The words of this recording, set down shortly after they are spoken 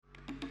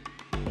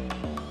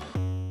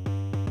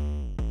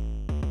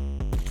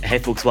Hey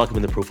folks, welcome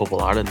to Pro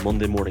Football Ireland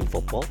Monday Morning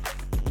Football.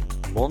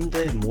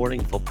 Monday Morning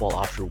Football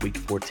after week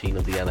 14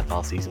 of the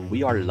NFL season.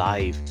 We are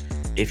live.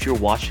 If you're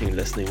watching and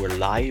listening, we're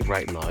live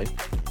right now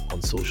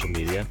on social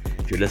media.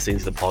 If you're listening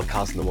to the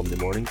podcast on the Monday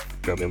morning,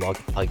 you're very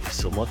welcome. Thank you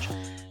so much.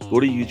 Go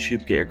to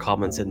YouTube, get your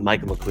comments in.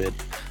 Michael McQuaid,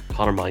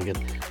 Conor Mangan.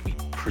 We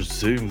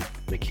presume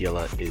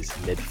Michaela is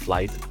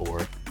mid-flight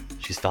or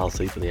she's fell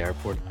asleep in the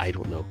airport. I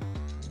don't know.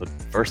 But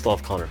first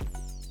off, Conor,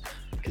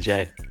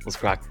 Kajay, what's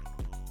crack?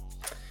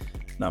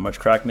 Not much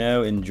crack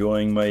now.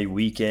 Enjoying my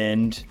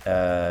weekend.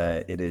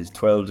 It is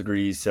 12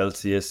 degrees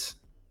Celsius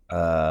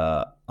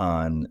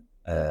on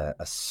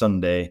a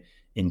Sunday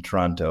in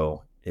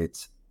Toronto.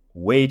 It's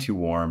way too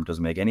warm.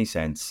 Doesn't make any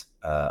sense.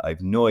 I have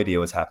no idea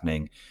what's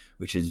happening,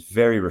 which is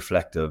very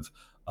reflective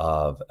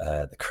of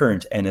the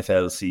current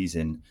NFL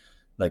season.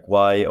 Like,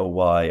 why, oh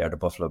why are the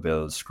Buffalo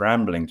Bills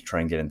scrambling to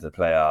try and get into the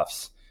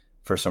playoffs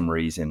for some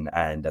reason,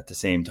 and at the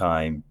same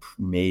time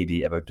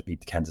maybe about to beat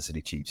the Kansas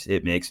City Chiefs?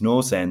 It makes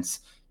no sense.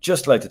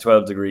 Just like the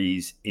 12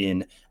 degrees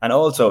and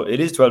also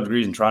it is 12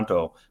 degrees in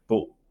Toronto,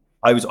 but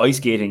I was ice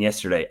skating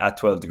yesterday at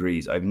 12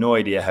 degrees. I have no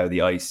idea how the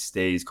ice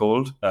stays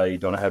cold. I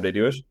don't know how they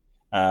do it.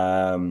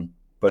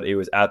 But it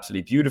was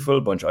absolutely beautiful.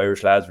 A bunch of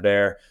Irish lads were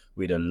there.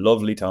 We had a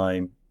lovely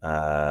time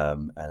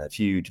and a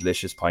few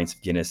delicious pints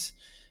of Guinness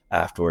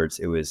afterwards.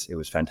 It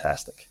was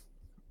fantastic.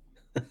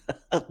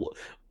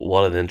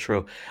 What an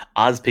intro.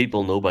 As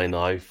people know by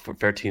now, for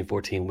 13,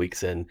 14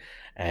 weeks in,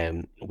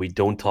 we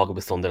don't talk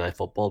about Sunday Night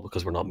Football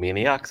because we're not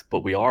maniacs,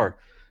 but we are.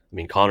 I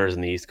mean, Connor's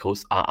in the East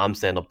Coast. I'm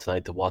staying up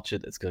tonight to watch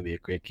it. It's going to be a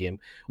great game.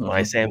 When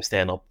I say I'm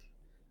staying up,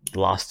 the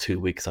last 2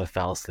 weeks I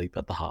fell asleep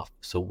at the half,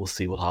 so we'll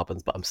see what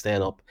happens. But I'm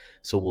staying up,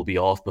 so we'll be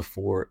off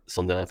before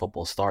Sunday Night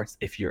Football starts.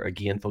 If you're,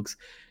 again, folks,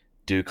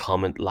 do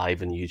comment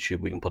live on YouTube.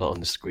 We can put it on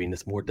the screen.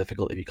 It's more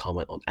difficult if you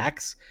comment on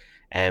X.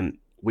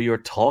 We are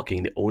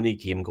talking the only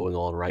game going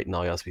on right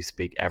now as we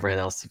speak. Everything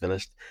else is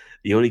finished.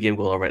 The only game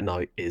going on right now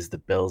is the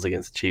Bills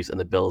against the Chiefs, and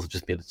the Bills have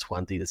just made it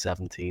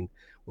 20-17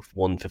 with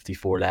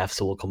 1:54 left.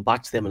 So we'll come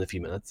back to them in a few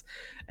minutes.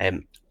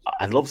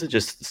 I'd love to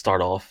just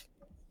start off,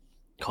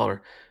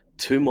 Conor.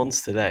 2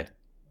 months today,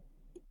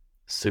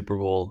 Super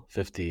Bowl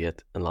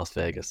 58 in Las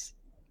Vegas.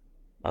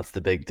 That's the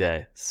big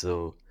day.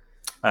 So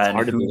it's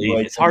hard to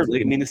believe. It's hard.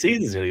 I mean, the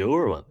season's nearly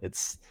over, man.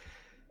 It's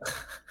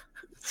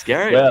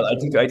scary. Well, I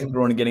think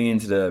we're only getting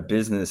into the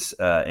business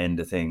end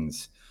of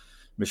things,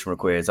 Mr.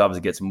 McQuaid. It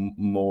obviously gets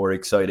more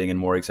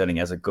exciting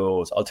as it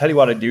goes. I'll tell you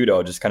what I do,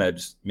 though, just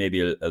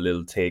maybe a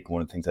little take.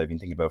 One of the things I've been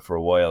thinking about for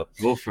a while.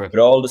 Go for it.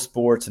 But all the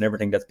sports and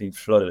everything that's being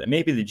flooded, and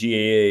maybe the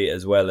GAA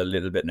as well a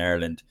little bit in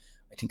Ireland,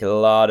 I think a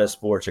lot of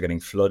sports are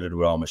getting flooded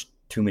with almost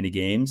too many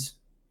games.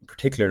 In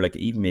particular, like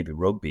even maybe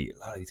rugby, a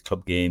lot of these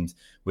club games,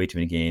 way too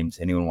many games.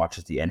 Anyone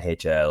watches the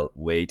NHL,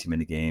 way too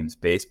many games.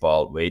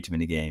 Baseball, way too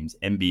many games.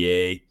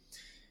 NBA,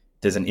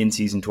 there's an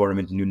in-season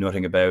tournament you knew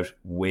nothing about,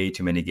 way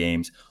too many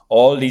games.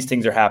 All these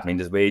things are happening.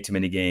 There's way too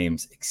many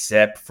games,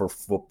 except for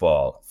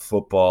football.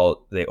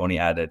 Football, they only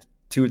added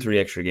 2 or 3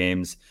 extra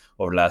games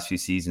over the last few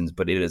seasons,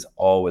 but it is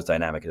always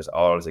dynamic. It is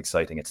always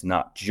exciting. It's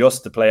not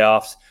just the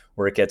playoffs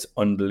where it gets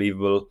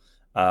unbelievable,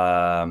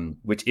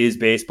 which is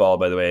baseball,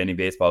 by the way. Any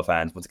baseball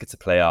fans, once it gets to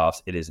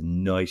playoffs, it is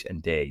night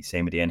and day.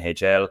 Same with the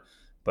NHL,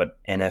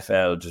 but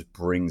NFL just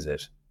brings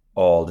it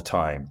all the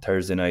time.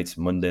 Thursday nights,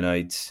 Monday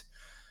nights,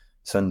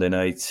 Sunday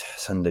nights,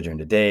 Sunday during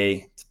the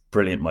day. It's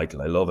brilliant,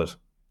 Michael. I love it.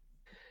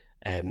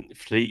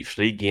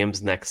 Three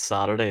games next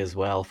Saturday as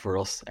well for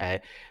us.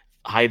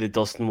 Hi to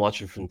Dustin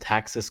watching from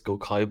Texas. Go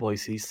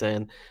Cowboys, he's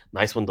saying.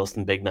 Nice one,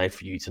 Dustin. Big night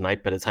for you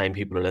tonight. By the time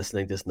people are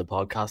listening to this in the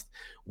podcast,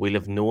 we'll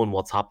have known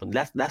what's happened.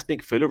 Let's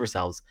make a fool of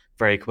ourselves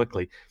very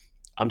quickly.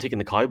 I'm taking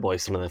the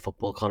Cowboys Sunday Night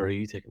Football. Conor, are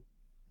you taking?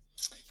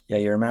 Yeah,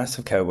 you're a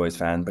massive Cowboys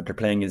fan, but they're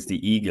playing as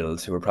the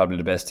Eagles, who are probably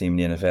the best team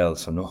in the NFL.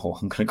 So no,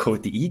 I'm going to go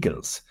with the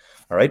Eagles.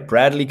 All right,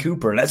 Bradley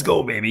Cooper, let's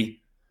go,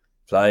 baby.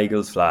 Fly,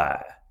 Eagles,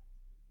 fly.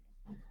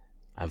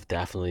 I've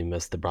definitely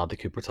missed the Bradley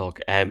Cooper talk.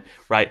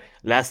 Right,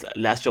 let's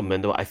jump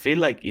into it. I feel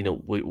like,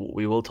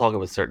 we will talk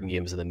about certain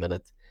games in a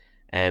minute.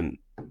 I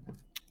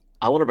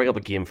want to bring up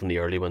a game from the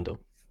early window.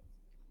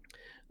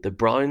 The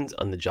Browns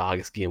and the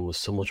Jags game was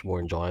so much more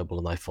enjoyable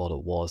than I thought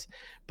it was.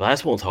 But I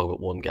just want to talk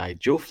about one guy,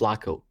 Joe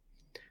Flacco.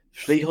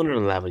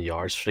 311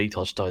 yards, 3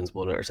 touchdowns,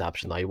 1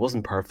 interception. Now, he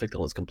wasn't perfect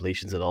on his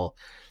completions at all,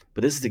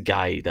 but this is the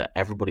guy that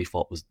everybody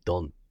thought was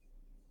done.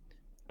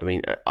 I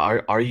mean,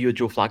 are you a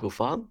Joe Flacco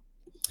fan?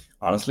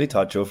 Honestly,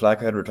 thought Joe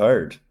Flacco had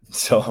retired.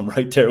 So I'm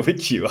right there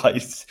with you.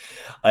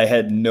 I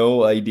had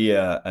no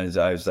idea. As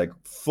I was like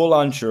full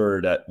on sure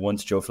that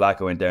once Joe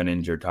Flacco went down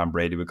injured, Tom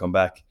Brady would come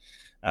back.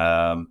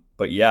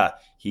 But yeah,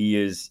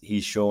 he's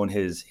shown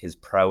his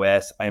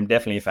prowess. I am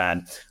definitely a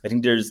fan. I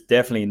think there's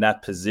definitely in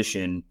that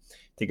position,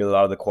 I think a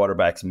lot of the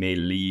quarterbacks may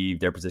leave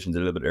their positions a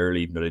little bit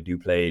early, even though they do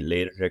play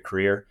later in their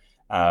career.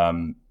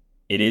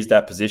 It is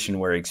that position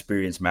where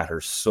experience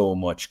matters so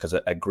much, because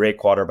a great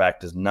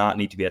quarterback does not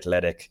need to be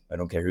athletic. I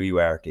don't care who you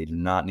are. They do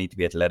not need to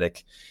be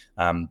athletic.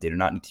 They do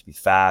not need to be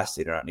fast.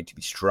 They do not need to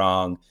be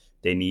strong.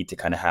 They need to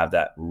kind of have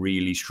that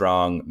really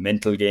strong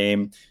mental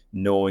game,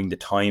 knowing the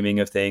timing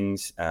of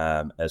things.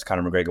 As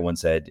Conor McGregor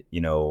once said,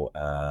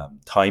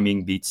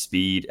 timing beats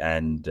speed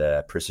and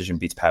precision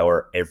beats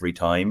power every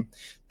time.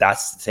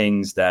 That's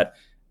things that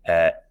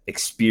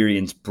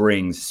experience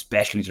brings,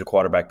 especially to the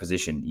quarterback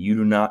position. You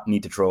do not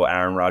need to throw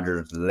Aaron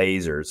Rodgers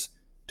lasers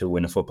to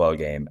win a football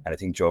game. And I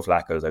think Joe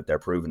Flacco's out there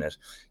proving it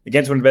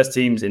against one of the best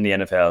teams in the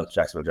NFL,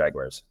 Jacksonville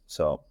Jaguars.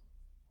 So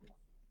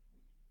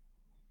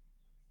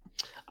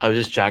I was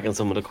just checking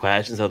some of the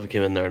questions that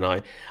came in there now.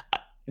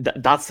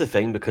 That's the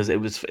thing, because it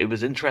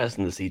was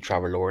interesting to see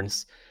Trevor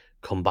Lawrence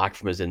come back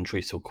from his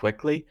injury so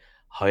quickly.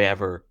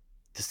 However,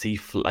 to see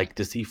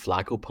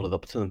Flacco put it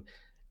up to him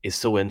is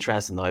so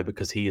interesting now,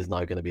 because he is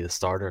now going to be the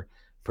starter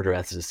for the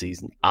rest of the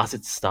season. As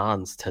it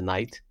stands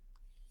tonight,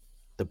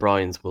 the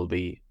Browns will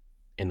be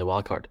in the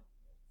wild card,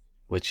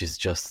 which is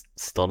just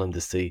stunning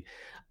to see.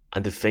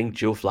 And to think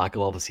Joe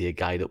Flacco, obviously a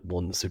guy that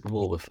won the Super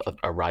Bowl with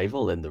a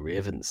rival in the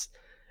Ravens,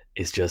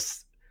 is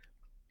just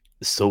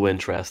so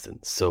interesting.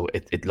 So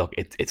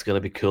it's going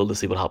to be cool to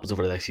see what happens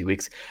over the next few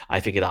weeks.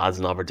 I think it adds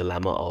another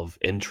dilemma of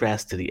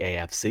interest to the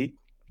AFC,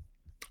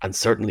 and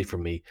certainly for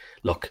me,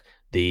 look,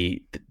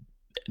 the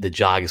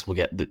Jags will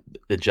get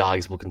the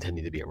Jags will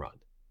continue to be around.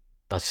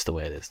 That's just the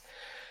way it is.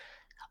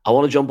 I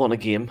want to jump on a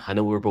game. I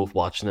know we were both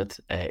watching it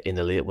in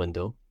the late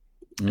window.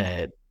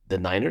 The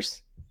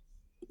Niners.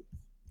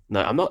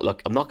 Now, I'm not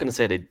going to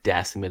say they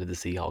decimated the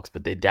Seahawks,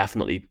 but they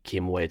definitely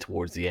came away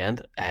towards the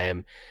end. I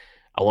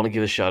want to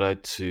give a shout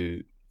out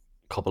to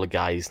a couple of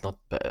guys, not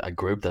a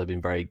group that have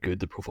been very good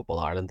to Pro Football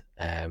Ireland,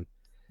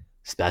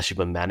 especially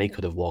when many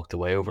could have walked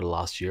away over the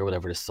last year,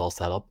 whenever this is all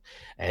set up.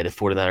 The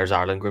 49ers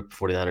Ireland group,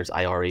 49ers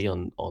IRE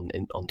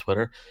on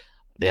Twitter,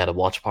 they had a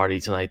watch party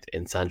tonight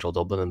in central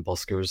Dublin in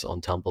Buskers on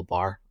Temple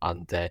Bar,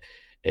 and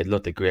it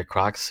looked a great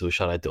crack. So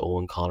shout out to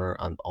Owen, Connor,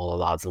 and all the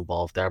lads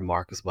involved there,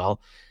 Mark as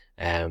well.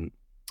 And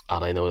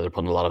I know they're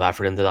putting a lot of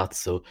effort into that,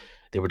 so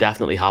they were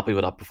definitely happy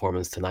with that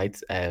performance tonight.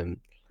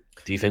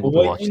 Do you think Well,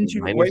 we'll be watching the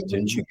why Niners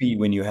wouldn't too? you be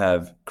when you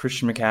have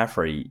Christian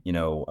McCaffrey,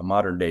 a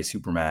modern day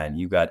Superman?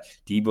 You got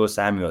Debo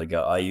Samuel, you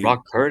got Ayuk,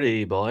 Brock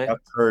Purdy, boy.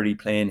 Brock Purdy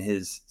playing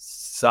his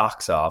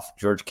socks off,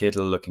 George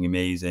Kittle looking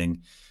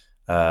amazing.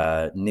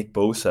 Nick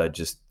Bosa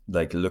just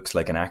like looks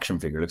like an action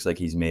figure. Looks like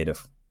he's made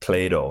of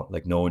Play-Doh.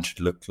 Like no one should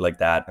look like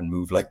that and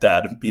move like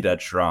that and be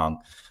that strong.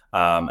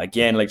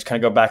 Again, like just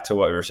kind of go back to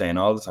what we were saying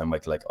all the time.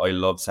 Like I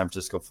love San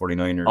Francisco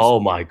 49ers. Oh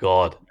my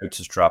God. It's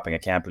just dropping. I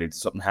can't believe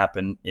something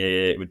happened with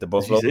the Did you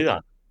Buffalo. see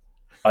that?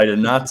 I did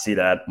not see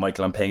that,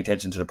 Michael. I'm paying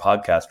attention to the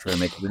podcast, trying to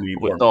make a really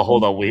important No,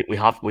 hold point.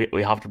 on.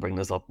 We have to bring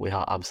this up.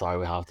 I'm sorry,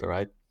 we have to,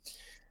 right?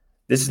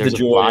 This is the There's a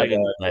joy of flag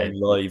in the going play.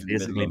 live in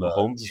the middle Basically, of a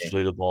Mahomes just game.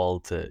 flew the ball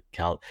to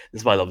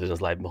This is why I love doing this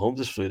live. Mahomes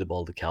just flew the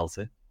ball to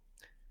Kelsey.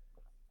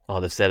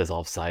 Oh, they've said it's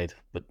offside.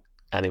 But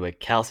anyway,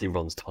 Kelsey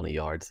runs 20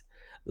 yards,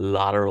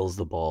 laterals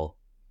the ball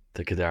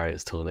to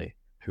Kadarius Toney,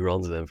 who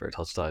runs it in for a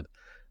touchdown.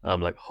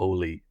 I'm like,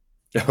 holy.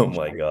 Oh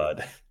my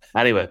God.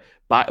 Anyway,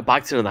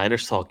 back to the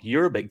Niners talk.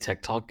 You're a big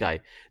TikTok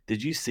guy.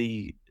 Did you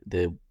see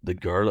the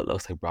girl that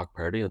looks like Brock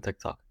Purdy on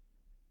TikTok?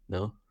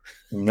 No,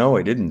 No,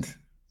 I didn't.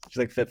 she's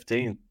like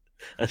 15,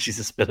 and she's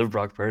a spit of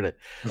Brock Purdy.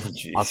 Oh,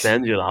 I'll jeez.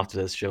 send you it after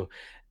this show.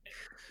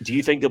 Do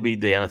you think they'll be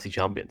the NFC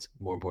champions?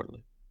 More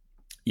importantly,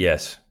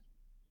 Yes.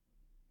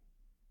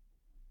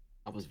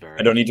 that was I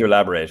don't very need to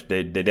elaborate.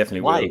 They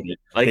definitely will. why. They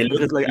Like, look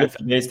because like they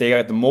look they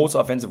got the most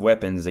offensive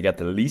weapons. They got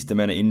the least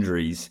amount of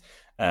injuries.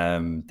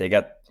 They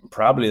got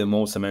probably the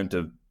most amount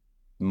of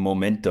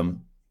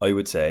momentum, I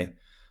would say.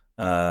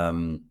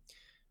 Um,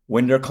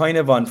 when they're kind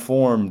of on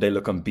form, they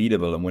look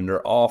unbeatable, and when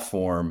they're off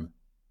form,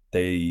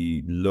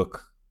 they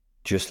look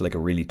just like a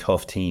really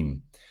tough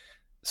team.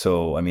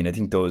 So, I mean, I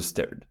think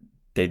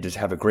they just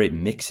have a great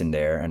mix in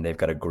there, and they've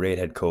got a great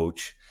head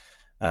coach.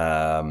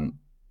 Um,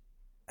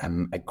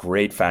 a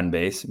great fan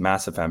base,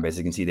 massive fan base.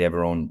 You can see they have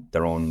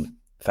their own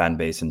fan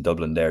base in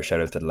Dublin there.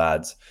 Shout out to the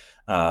lads.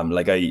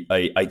 Like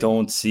I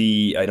don't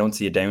see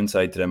a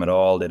downside to them at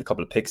all. They had a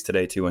couple of picks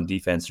today too on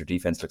defense. Their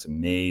defense looks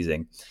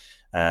amazing.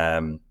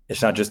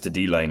 It's not just the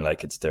D line,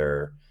 like it's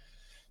their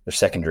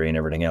secondary and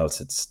everything else.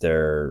 It's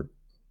their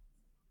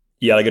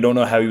yeah, like I don't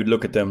know how you would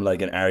look at them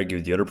like and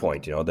argue the other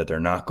point, that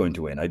they're not going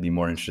to win. I'd be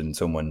more interested in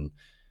someone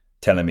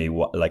telling me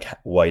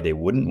why they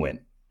wouldn't win.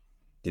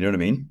 Do you know what I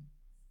mean?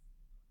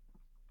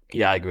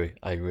 yeah, I agree.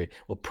 I agree.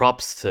 Well,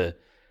 props to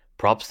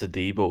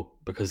Debo,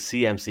 because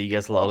CMC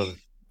gets a lot Oh,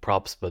 of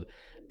props, but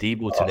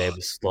Debo today oh.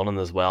 was stunning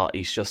as well.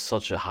 He's just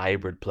such a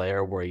hybrid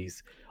player, where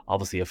he's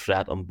obviously a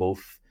threat on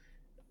both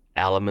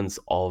elements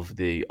of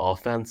the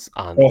offense.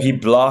 Oh, And he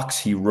blocks,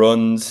 he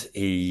runs,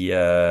 he's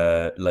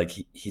a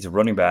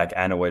running back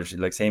and a wide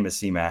receiver, like same as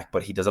C-Mac,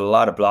 but he does a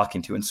lot of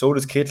blocking too. And so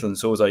does Kittle and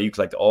so does Ayuk.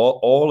 Like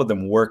all of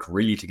them work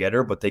really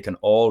together, but they can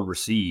all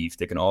receive,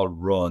 they can all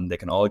run, they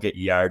can all get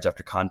yards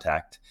after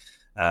contact.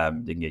 They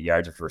can get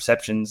yards after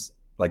receptions.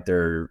 Like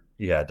they're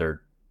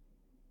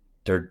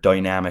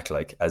dynamic,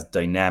 like as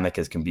dynamic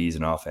as can be as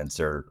an offense.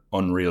 They're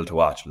unreal to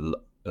watch.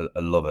 I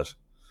love it.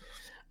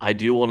 I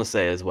do want to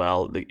say as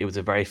well, it was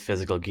a very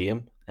physical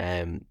game.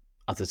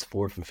 as it's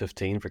 4th and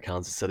 15 for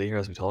Kansas City here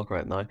as we talk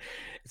right now.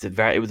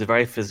 It was a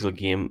very physical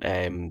game.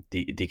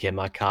 DK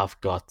Metcalf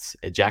got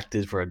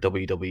ejected for a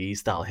WWE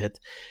style hit,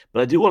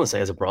 but I do want to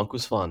say as a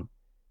Broncos fan,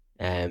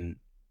 um,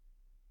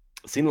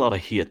 seen a lot of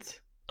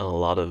hate and a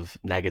lot of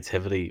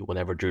negativity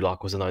whenever Drew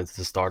Lock was announced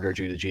as a starter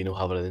due to Geno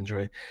having an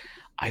injury.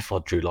 I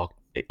thought Drew Lock,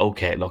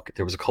 okay, look,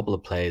 there was a couple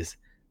of plays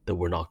that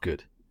were not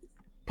good,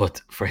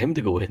 but for him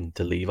to go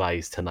into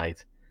Levi's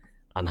tonight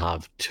and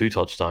have 2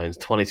 touchdowns,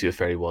 22 of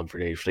 31 for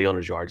nearly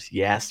 300 yards.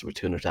 Yes, with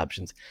 2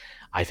 interceptions.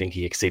 I think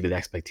he exceeded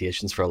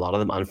expectations for a lot of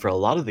them. And for a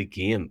lot of the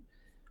game,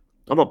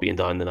 I'm not being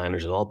down the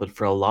Niners at all, but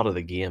for a lot of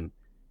the game,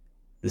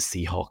 the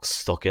Seahawks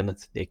stuck in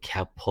it. They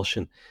kept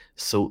pushing.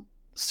 So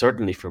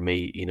certainly for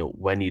me,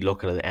 when you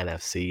look at the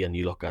NFC and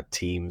you look at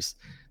teams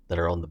that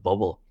are on the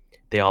bubble,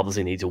 they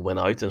obviously need to win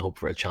out and hope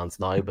for a chance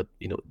now. But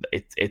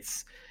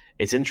it's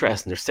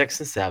interesting. They're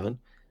 6-7,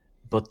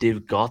 but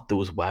they've got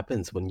those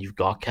weapons. When you've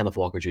got Kenneth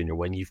Walker Jr.,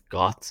 when you've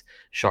got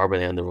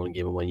Charbonnet in the run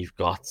game, and when you've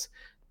got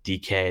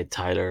DK,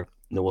 Tyler,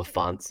 Noah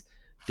Fant,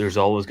 there's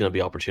always going to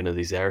be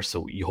opportunities there.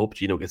 So you hope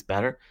Gino gets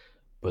better,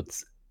 but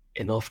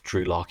enough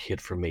Drew Lock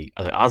hit for me.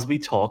 As we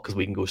talk, because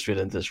we can go straight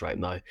into this right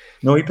now.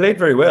 No, he played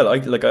very well. I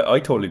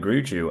totally agree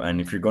with you. And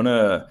if you're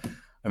gonna,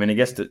 I mean, I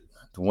guess the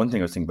one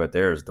thing I was thinking about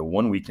there is the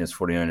one weakness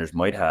 49ers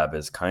might have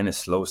is kind of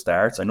slow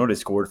starts. I know they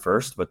scored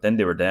first, but then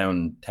they were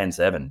down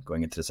 10-7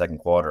 going into the second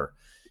quarter.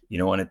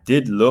 And it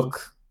did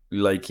look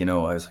like, I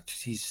was like,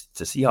 geez,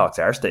 the Seahawks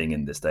are staying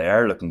in this. They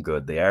are looking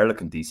good. They are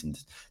looking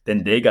decent.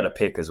 Then they got a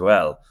pick as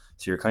well.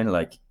 So you're kind of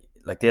like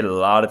they had a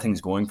lot of things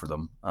going for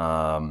them.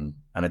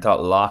 And I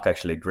thought Locke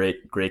actually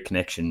great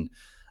connection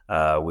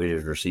with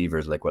his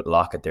receivers, like with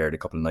Lockett there, had a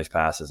couple of nice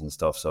passes and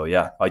stuff. So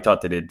yeah, I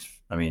thought they did.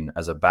 I mean,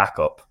 as a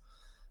backup,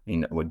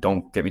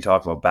 don't get me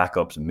talking about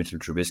backups and Mitchell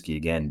Trubisky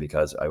again,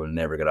 because I will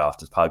never get off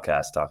this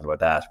podcast talking about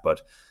that.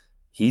 But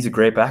he's a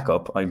great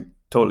backup. I'm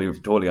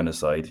totally on his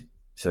side.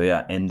 So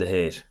yeah, end the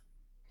hate.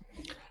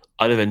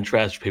 Out of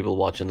interest, people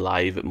watching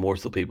live, more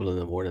so people in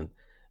the morning,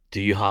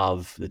 do you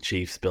have the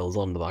Chiefs Bills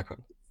on in the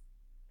background?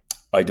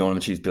 I don't have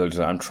the Chiefs Bills.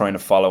 I'm trying to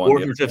follow on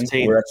Fourth the other and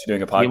thing. 15. We're actually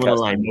doing a Game on the podcast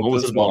line. on Mahomes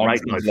Nicholas, the so ball I'm right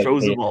trying now. to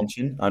Throws pay the ball.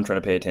 attention. I'm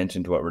trying to pay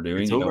attention to what we're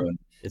doing, It's over.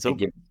 It's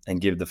over.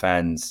 give the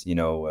fans,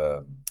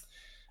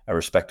 a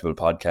respectable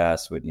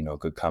podcast with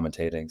good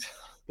commentating.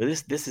 But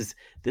this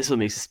what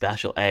makes it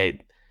special.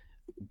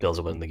 Bills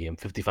are winning the game.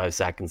 55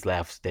 seconds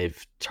left.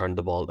 They've turned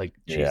the ball, like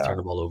Chiefs Yeah, turned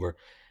the ball over.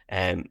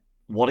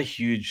 What a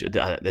huge,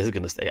 this is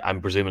going to stay,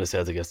 I'm presuming it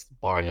says, I guess,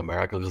 barring a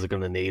miracle, because they're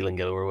going to kneel and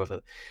get over with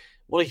it.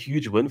 What a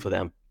huge win for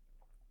them.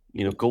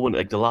 Going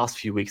like the last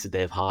few weeks that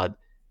they've had,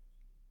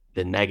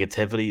 the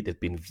negativity, they've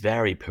been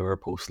very poor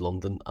post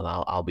London, and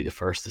I'll be the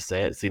first to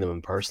say it. Seen them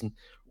in person,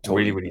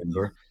 really, totally. really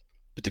poor.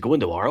 But to go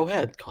into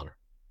Arrowhead, Connor,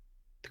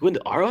 to go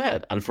into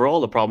Arrowhead, and for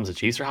all the problems the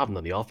Chiefs are having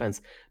on the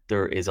offense,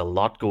 there is a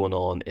lot going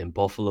on in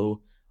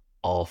Buffalo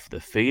off the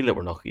field that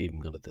we're not even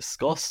going to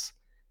discuss.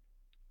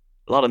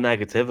 A lot of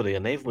negativity,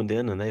 and they've went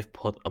in and they've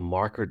put a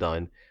marker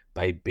down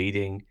by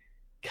beating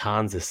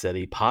Kansas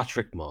City.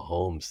 Patrick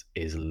Mahomes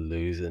is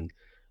losing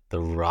the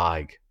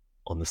rag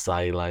on the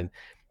sideline.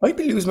 I'd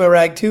be losing my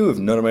rag too if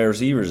none of my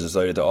receivers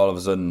decided to all of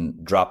a sudden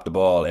drop the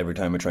ball every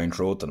time I try and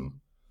throw it to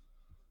them.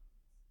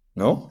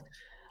 No?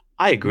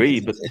 I agree,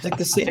 but It's like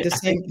I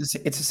think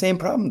it's the same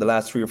problem the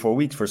last 3 or 4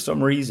 weeks for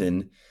some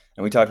reason.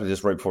 And we talked about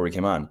this right before we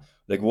came on.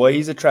 Like, why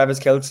is it Travis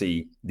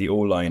Kelce, the O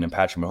line, and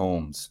Patrick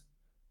Mahomes?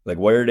 Like,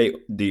 why are they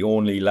the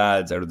only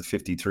lads out of the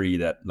 53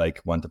 that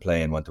like want to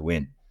play and want to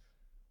win?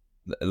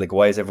 Like,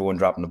 why is everyone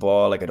dropping the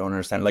ball? Like, I don't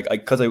understand. Like, I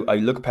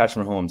look at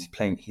Patrick Mahomes,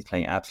 he's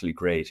playing absolutely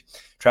great.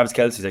 Travis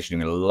Kelce is actually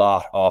doing a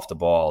lot off the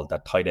ball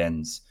that tight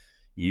ends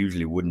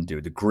usually wouldn't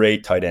do. The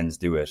great tight ends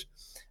do it.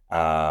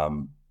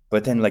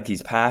 But then like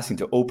he's passing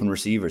to open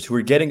receivers who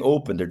are getting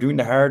open. They're doing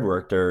the hard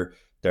work.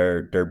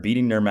 They're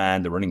beating their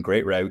man. They're running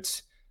great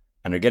routes,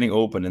 and they're getting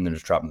open, and they're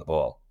just dropping the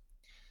ball.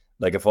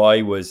 Like if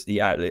I was,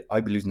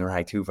 I'd be losing the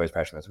rag too if I was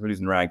Patrick. I'd be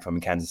losing the rag if I'm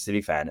a Kansas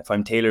City fan. If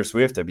I'm Taylor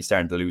Swift, I'd be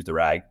starting to lose the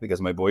rag because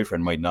my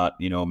boyfriend might not,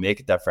 make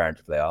it that far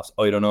into playoffs.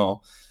 I don't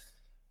know.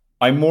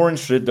 I'm more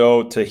interested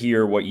though to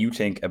hear what you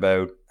think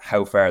about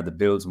how far the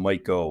Bills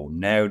might go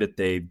now that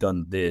they've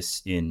done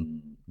this in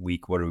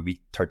week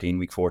 13,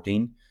 week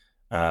 14.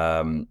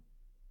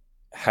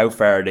 How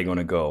far are they going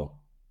to go,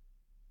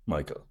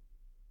 Michael?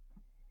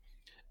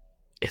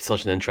 it's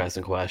such an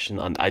interesting question,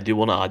 and I do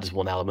want to add just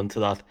one element to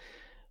that.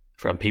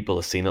 From people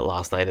have seen it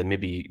last night, and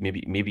maybe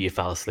you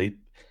fell asleep.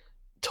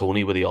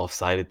 Tony with the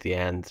offside at the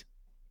end.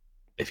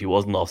 If he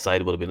wasn't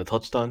offside, it would have been a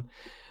touchdown.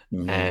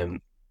 Mm-hmm.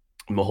 Um,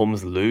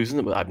 Mahomes losing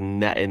it, but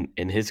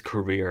in his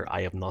career,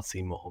 I have not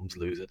seen Mahomes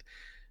lose it.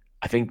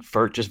 I think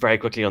for just very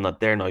quickly on that,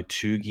 they're now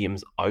 2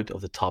 games out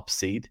of the top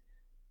seed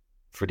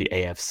for the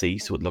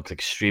AFC, so it looks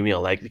extremely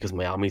unlikely because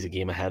Miami's a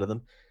game ahead of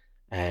them,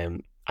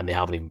 and they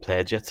haven't even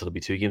played yet, so they'll be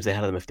 2 games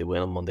ahead of them if they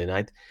win on Monday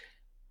night.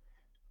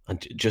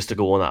 And just to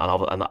go on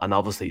that, and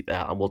obviously,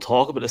 and we'll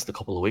talk about this in a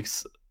couple of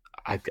weeks.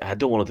 I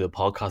don't want to do a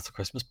podcast for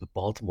Christmas, but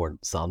Baltimore and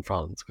San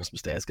Fran's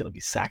Christmas Day is going to be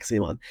sexy,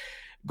 man.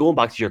 Going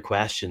back to your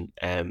question,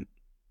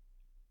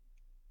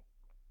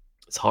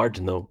 It's hard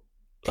to know.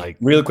 Like,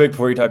 Real quick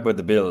before you talk about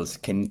the Bills,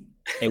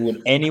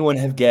 would anyone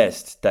have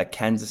guessed that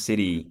Kansas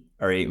City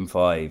are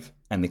 8-5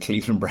 and the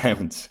Cleveland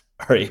Browns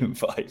are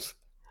 8-5?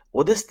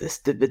 well, this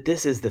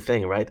is the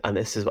thing, right? And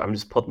this is I'm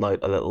just putting out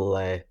a little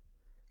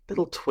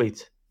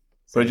tweet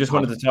But I saying just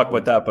wanted to talk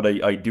about that. But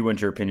I do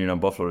want your opinion on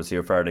Buffalo to see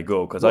how far they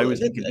go because I well, was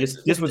thinking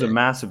this was a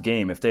massive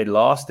game. If they'd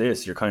lost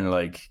this, you're kind of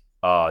like,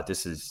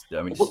 this is.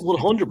 I mean, just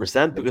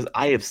 100% because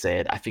I have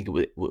said I think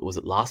was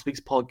it last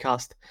week's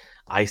podcast.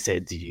 I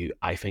said to you,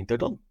 I think they're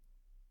done.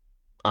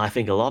 I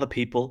think a lot of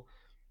people,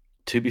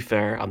 to be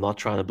fair, I'm not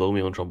trying to blow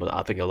my own trumpet.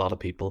 I think a lot of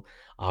people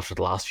after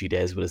the last few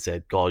days would have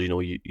said, "God,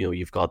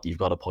 you've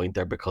got a point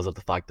there," because of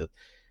the fact that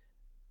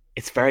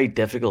it's very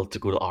difficult to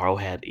go to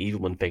Arrowhead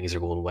even when things are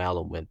going well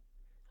and win.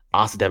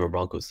 Ask the Denver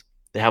Broncos.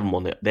 They haven't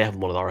won at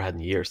Arrowhead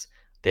in years.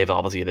 They've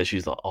obviously had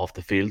issues off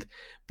the field,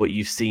 but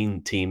you've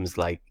seen teams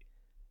like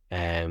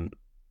um,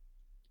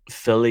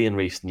 Philly in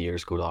recent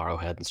years go to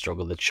Arrowhead and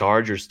struggle. The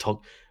Chargers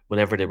took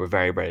whenever they were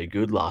very, very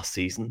good last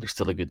season. They're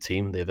still a good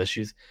team. They have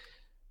issues.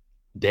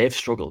 They've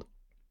struggled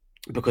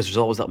because there's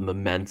always that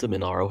momentum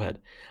in Arrowhead.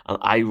 And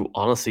I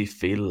honestly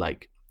feel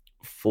like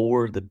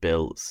for the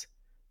Bills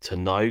to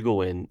now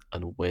go in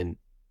and win,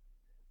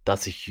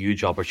 that's a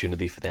huge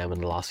opportunity for them in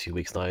the last few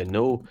weeks. Now I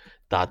know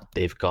that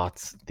they've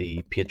got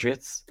the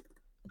Patriots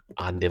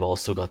and they've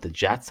also got the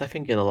Jets. I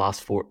think in the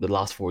last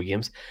four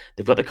games,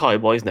 they've got the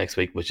Cowboys next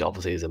week, which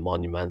obviously is a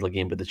monumental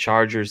game. But the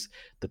Chargers,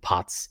 the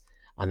Pats,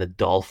 and the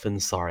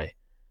Dolphins. Sorry,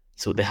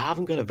 so they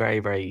haven't got a very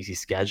very easy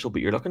schedule.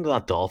 But you're looking at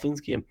that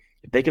Dolphins game.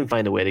 If they can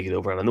find a way to get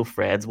over, and I know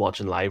Fred's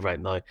watching live right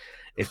now,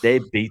 if they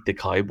beat the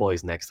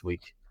Cowboys next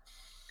week,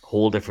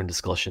 whole different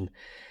discussion.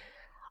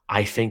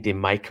 I think they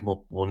might come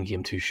up one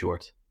game too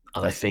short.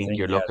 And I that's the think thing.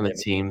 you're Yeah, looking at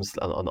teams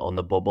on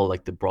the bubble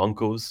like the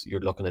Broncos. You're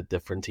looking at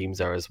different teams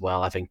there as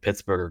well. I think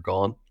Pittsburgh are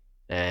gone.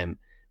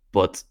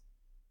 But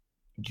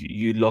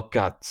you look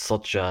at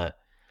such a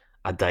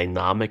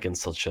dynamic and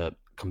such a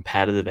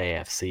competitive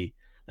AFC.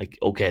 Like,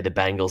 okay, the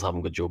Bengals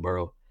haven't got Joe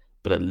Burrow,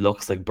 but it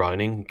looks like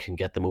Browning can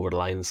get them over the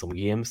line in some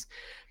games.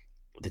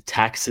 The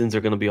Texans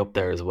are going to be up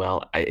there as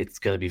well. It's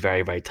going to be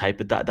very, very tight,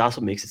 but that's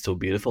what makes it so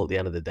beautiful at the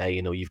end of the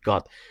day. They've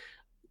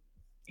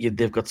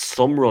got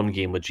some run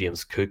game with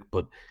James Cook,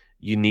 but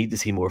you need to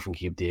see more from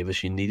Gabe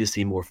Davis. You need to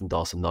see more from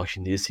Dawson Knox.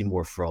 You need to see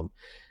more from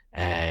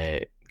uh,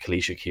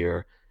 Kalisha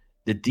Keir.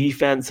 The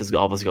defense has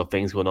obviously got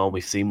things going on.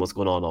 We've seen what's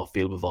going on off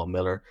field with Von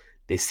Miller.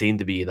 They seem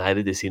to be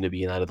united. They seem to be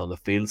united on the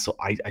field. So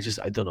I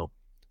don't know.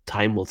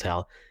 Time will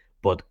tell.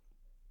 But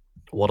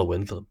what a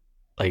win for them!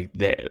 Like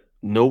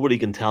nobody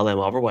can tell them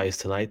otherwise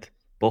tonight.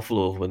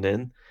 Buffalo have went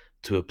in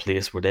to a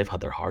place where they've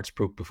had their hearts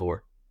broke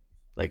before.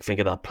 Like think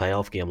of that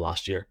playoff game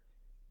last year,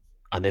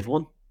 and they've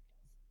won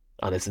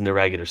and it's in the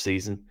regular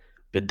season,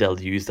 but they'll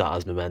use that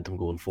as momentum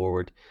going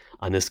forward.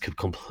 And this could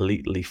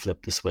completely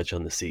flip the switch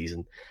on the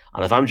season.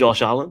 And if I'm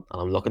Josh Allen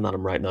and I'm looking at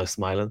him right now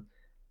smiling,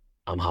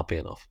 I'm happy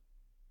enough.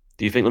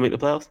 Do you think they'll make the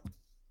playoffs?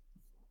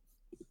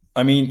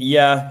 I mean,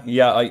 yeah,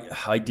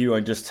 I do.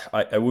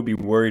 I would be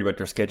worried about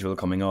their schedule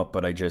coming up,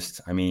 but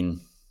I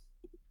mean,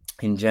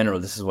 in general,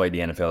 this is why the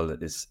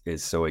NFL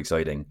is so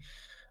exciting.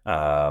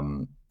 I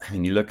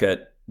mean, you look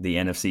at the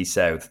NFC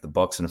South, the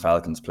Bucks and the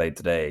Falcons played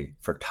today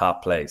for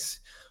top place.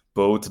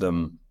 Both of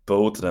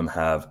them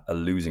have a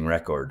losing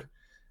record.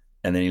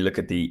 And then you look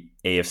at the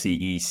AFC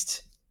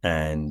East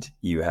and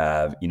you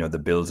have, the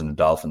Bills and the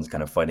Dolphins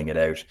kind of fighting it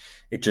out.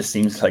 It just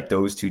seems like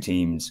those two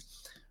teams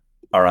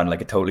are on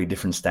like a totally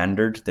different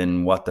standard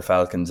than what the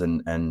Falcons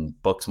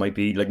and Bucks might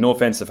be. Like, no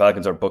offense to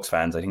Falcons or Bucks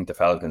fans. I think the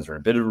Falcons are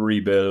in a bit of a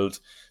rebuild.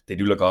 They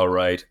do look all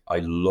right. I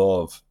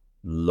love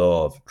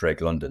Drake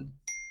London.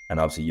 And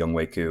obviously Young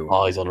Wei Koo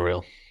Oh, he's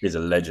unreal. is a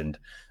legend.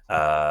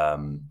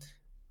 And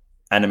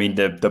I mean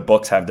the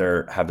Bucks have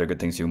their good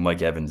things too.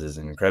 Mike Evans is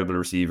an incredible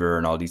receiver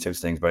and all these types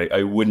of things. But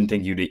I wouldn't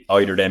think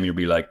either of them you'd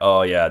be like,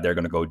 oh yeah, they're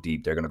gonna go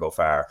deep, they're gonna go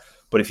far.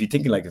 But if you're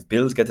thinking like if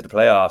Bills get to the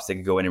playoffs, they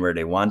could go anywhere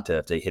they want to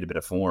if they hit a bit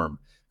of form.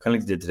 Kind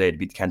of like they did today to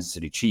beat the Kansas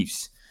City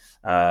Chiefs.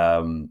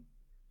 And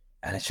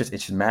it's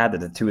just mad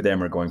that the two of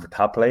them are going for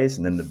top place,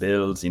 and then the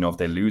Bills, if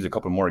they lose a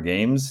couple more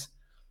games,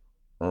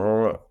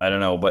 I don't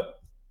know.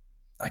 But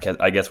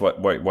I guess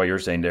what you're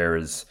saying there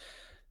is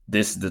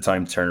this is the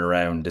time to turn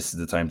around. This is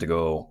the time to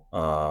go.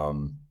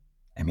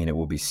 I mean, it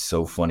would be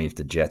so funny if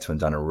the Jets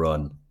went on a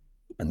run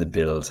and the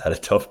Bills had a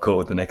tough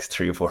go the next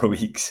 3 or 4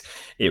 weeks.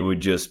 It would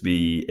just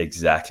be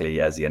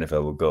exactly as the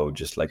NFL would go,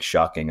 just like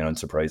shocking and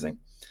unsurprising.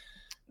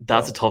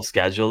 That's a So tough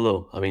schedule,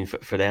 though. I mean,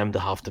 for them to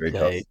have to very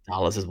tough. play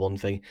Dallas is one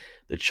thing.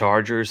 The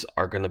Chargers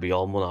are going to be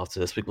on one after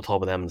this week. We'll talk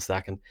about them in a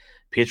second.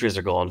 Patriots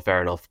are gone.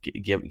 Fair enough.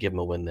 Give them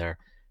a win there.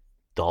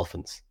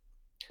 Dolphins.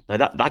 Now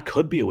that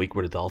could be a week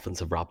where the Dolphins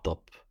have wrapped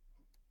up.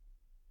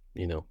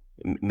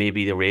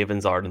 Maybe the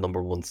Ravens are the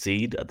number one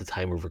seed at the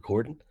time of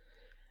recording.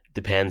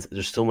 Depends.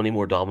 There's so many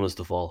more dominoes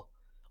to fall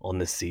on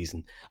this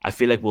season. I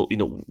feel like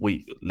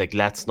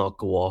let's not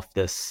go off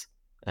this.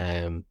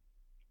 There's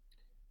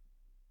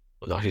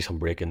actually some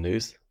breaking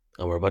news.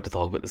 and we're about to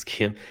talk about this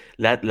game.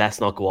 Let's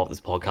not go off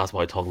this podcast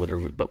while talking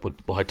about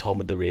while talking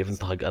about the Ravens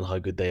and how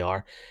good they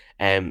are.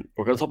 We're going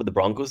to talk about the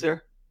Broncos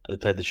here. They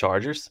played the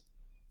Chargers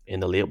in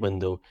the late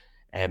window.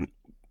 Um,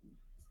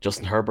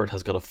 Justin Herbert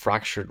has got a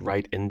fractured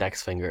right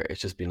index finger.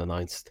 It's just been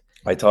announced.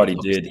 I thought It he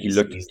looks did. He he's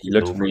looked he's he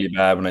looked over. really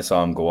bad when I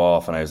saw him go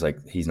off, and I was like,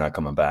 he's not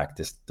coming back.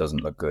 This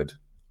doesn't look good.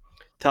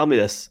 Tell me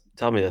this.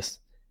 Tell me this.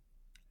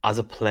 As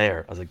a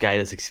player, as a guy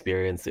that's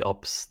experienced the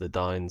ups, the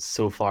downs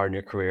so far in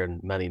your career,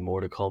 and many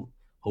more to come.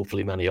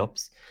 Hopefully, many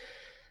ups.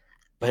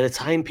 By the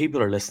time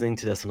people are listening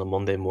to this on a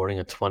Monday morning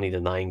at 20 to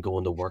 9,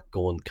 going to work,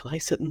 going, can I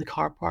sit in the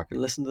car park and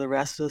listen to the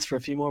rest of this for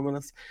a few more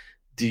minutes?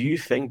 Do you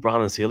think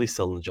Brandon Staley's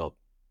still in the job?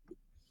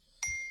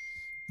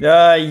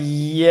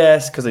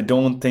 Yes, because I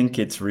don't think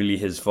it's really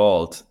his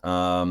fault.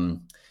 I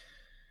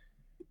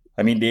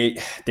mean,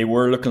 they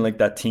were looking like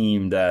that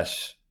team that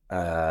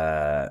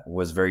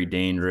was very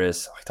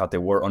dangerous. I thought they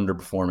were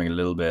underperforming a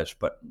little bit,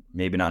 but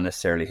maybe not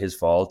necessarily his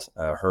fault.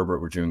 Herbert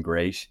were doing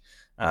great.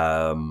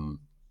 Um,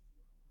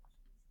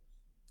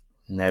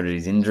 Now that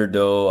he's injured,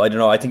 though, I don't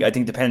know. I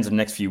think depends on the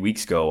next few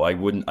weeks go. I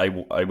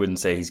wouldn't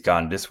say he's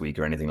gone this week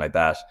or anything like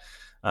that.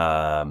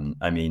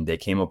 I mean, they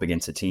came up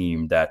against a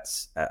team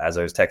that's, as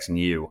I was texting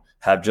you,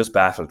 have just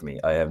baffled me.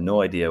 I have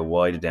no idea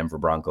why the Denver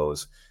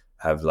Broncos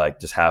have, like,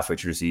 just halfway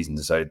through the season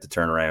decided to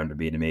turn around and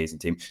be an amazing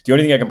team. The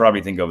only thing I can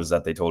probably think of is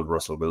that they told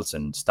Russell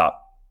Wilson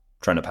stop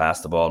trying to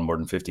pass the ball more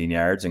than 15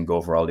 yards and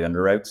go for all the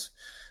under routes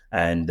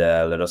and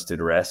let us do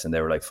the rest. And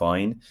they were like,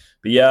 fine.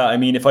 But yeah, I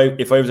mean, if I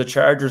was a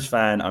Chargers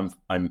fan,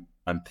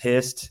 I'm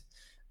pissed,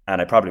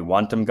 and I probably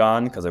want them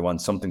gone because I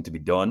want something to be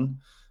done.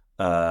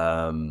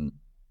 Um,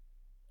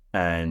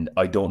 and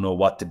I don't know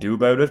what to do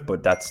about it,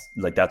 but that's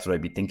what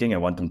I'd be thinking. I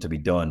want them to be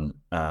done.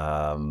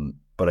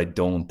 But I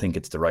don't think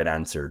it's the right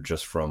answer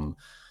just from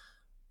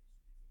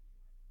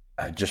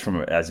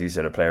as you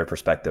said, a player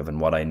perspective and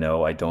what I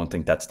know. I don't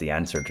think that's the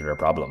answer to their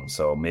problem.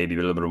 So maybe a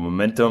little bit of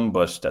momentum,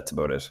 but that's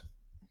about it.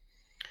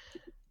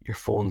 Your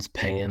phone's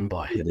pinging,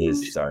 boy. It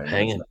is. It's Sorry, I'm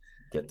gonna pinging.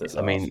 get this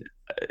I off. mean,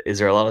 is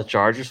there a lot of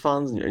Chargers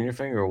fans in your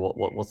finger, or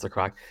what's the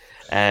crack?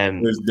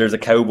 Um, There's a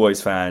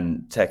Cowboys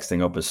fan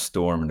texting up a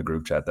storm in the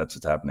group chat. That's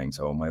what's happening.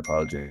 So my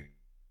apology.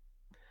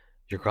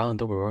 you're grand,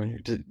 don't be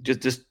worried.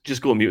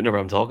 Just go on mute whenever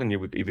I'm talking.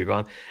 You'll be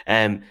grand.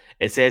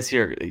 It says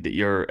here that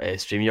your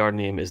StreamYard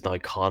name is now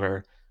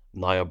Connor,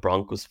 now a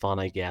Broncos fan,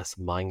 I guess.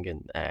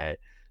 Mangan.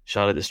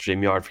 Shout out to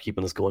StreamYard for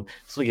keeping us going.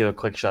 Just want to give a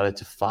quick shout out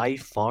to Five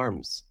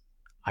Farms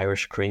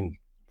Irish Cream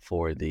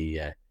for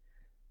the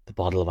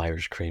bottle of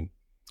Irish cream.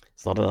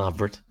 It's not an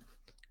advert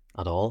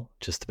at all.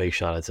 Just a big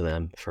shout out to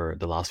them for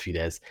the last few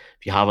days.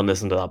 If you haven't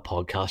listened to that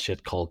podcast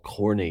yet called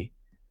Corny,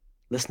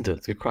 listen to it.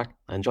 It's good crack.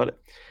 I enjoyed it.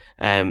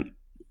 Um,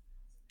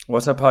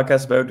 What's that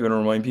podcast about? Do you want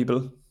to remind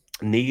people?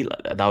 Neil,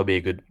 that would be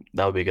a good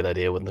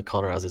idea, wouldn't it,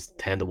 Connor? As it's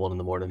 10 to 1 in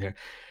the morning here.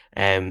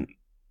 Um,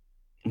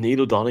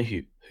 Neil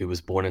O'Donoghue, who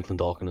was born in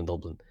Clondalkin in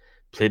Dublin,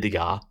 played the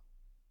GA,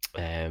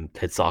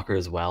 played soccer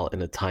as well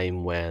in a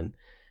time when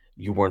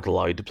you weren't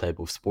allowed to play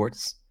both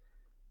sports.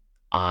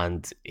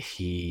 And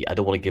I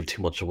don't want to give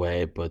too much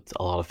away, but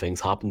a lot of things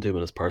happened to him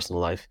in his personal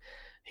life.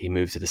 He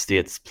moved to the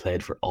States,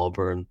 played for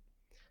Auburn,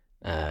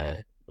 uh,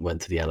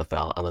 went to the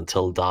NFL, and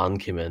until Dan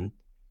came in,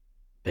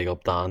 big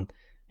up Dan,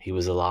 he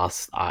was the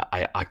last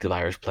active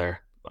Irish player.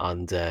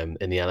 And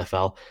in the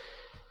NFL,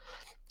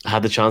 I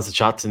had the chance to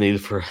chat to Neil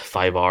for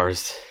 5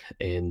 hours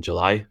in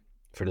July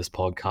for this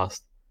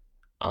podcast,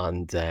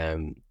 and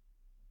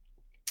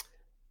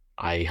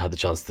I had the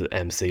chance to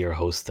MC or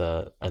host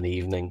an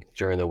evening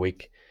during the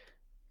week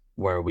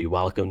where we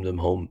welcomed him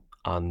home,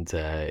 and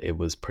it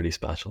was pretty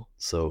special.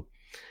 So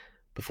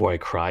before I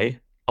cry,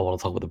 I want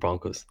to talk about the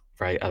Broncos,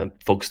 right? And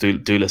folks, do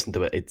listen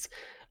to it.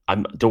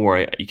 I'm don't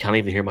worry, you can't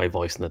even hear my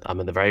voice in it. I'm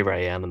in the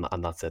very end,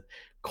 and that's it.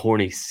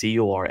 Corny,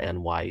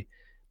 Corny,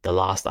 the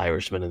last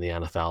Irishman in the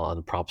NFL,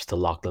 and props to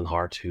Lachlan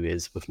Hart, who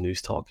is with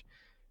News Talk,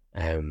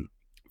 um,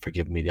 for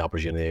giving me the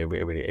opportunity.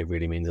 It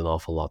really means an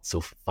awful lot.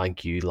 So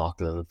thank you,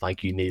 Lachlan, and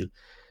thank you, Neil,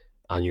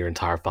 and your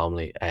entire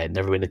family.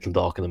 Never been to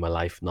Clondalkin in my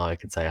life. Now I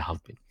can say I have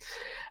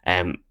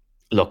been.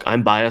 Look,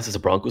 I'm biased as a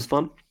Broncos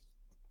fan,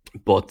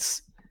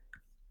 but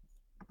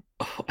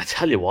I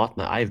tell you what,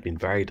 now I've been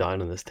very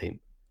down on this team.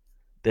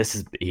 This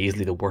is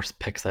easily the worst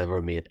picks I've ever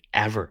made,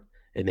 ever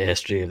in the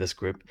history of this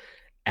group.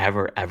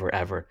 Ever, ever,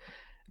 ever.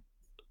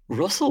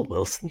 Russell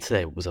Wilson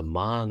today was a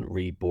man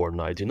reborn.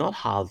 Now, I do not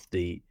have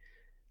the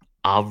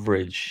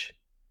average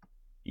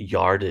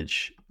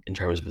yardage in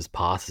terms of his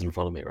passes in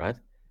front of me, right?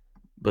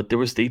 But there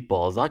was deep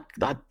balls.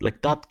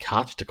 That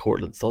catch to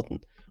Cortland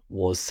Sutton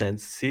was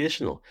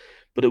sensational.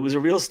 But it was a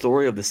real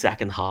story of the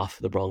second half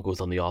of the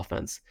Broncos on the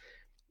offense.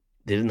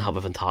 They didn't have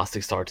a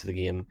fantastic start to the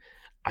game.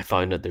 I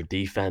found that their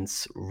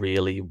defense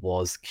really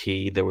was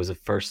key. There was a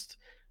first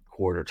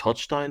quarter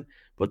touchdown,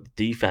 but the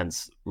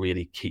defense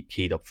really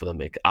keyed up for them.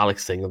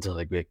 Alex Singleton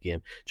had a great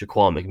game.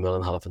 Jaquan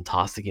McMillan had a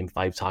fantastic game,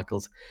 5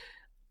 tackles.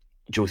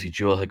 Josie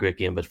Jewell had a great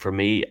game, but for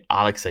me,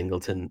 Alex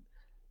Singleton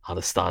had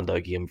a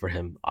standout game for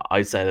him.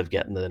 Outside of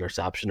getting an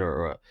interception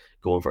or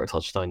going for a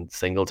touchdown,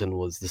 Singleton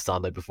was the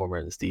standout performer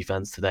in his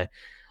defense today.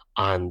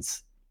 And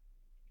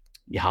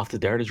you have to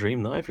dare to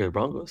dream now if you're the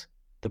Broncos.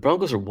 The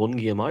Broncos are one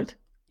game out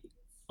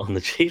on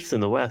the Chiefs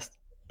in the West.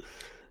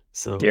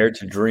 So Dare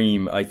to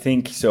dream. I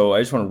think so. I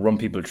just want to run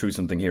people through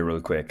something here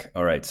real quick.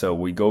 All right. So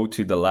we go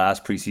to the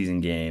last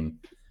preseason game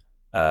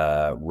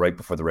right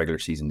before the regular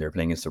season. They're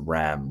playing against the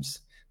Rams.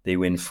 They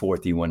win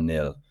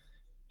 41-0.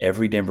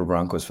 Every Denver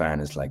Broncos fan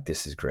is like,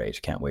 this is great.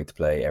 Can't wait to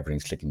play.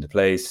 Everything's clicking into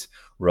place.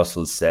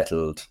 Russell's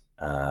settled.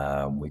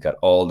 We got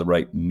all the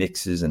right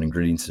mixes and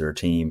ingredients to our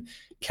team.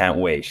 Can't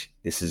wait.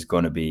 This is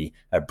going to be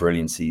a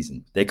brilliant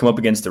season. They come up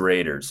against the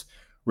Raiders.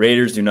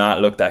 Raiders do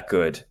not look that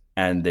good,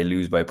 and they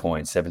lose by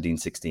points,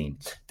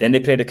 17-16. Then they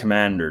play the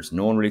Commanders.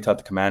 No one really thought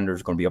the Commanders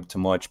were going to be up to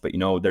much, but,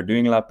 they're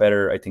doing a lot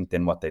better, I think,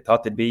 than what they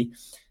thought they'd be.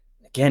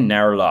 Again,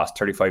 narrow loss,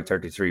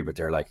 35-33, but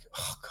they're like,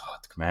 oh, God,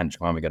 the Commanders,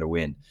 come on, we got to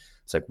win.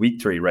 It's like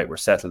week 3, right, we're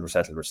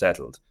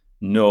settled.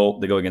 No,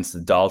 they go against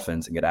the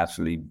Dolphins and get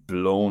absolutely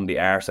blown the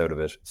arse out of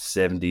it,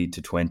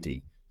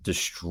 70-20,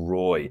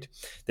 destroyed.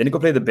 Then they go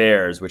play the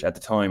Bears, which at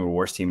the time were the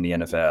worst team in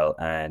the NFL,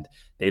 and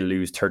they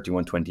lose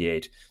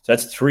 31-28. So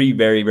that's 3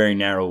 very, very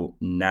narrow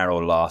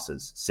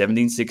losses,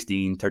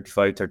 17-16,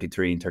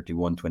 35-33, and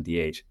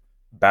 31-28.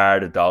 Bar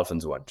the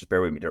Dolphins one. Just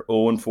bear with me. They're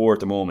 0-4 at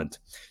the moment.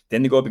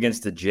 Then they go up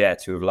against the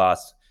Jets, who have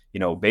lost.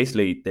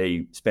 Basically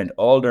they spent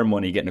all their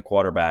money getting a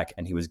quarterback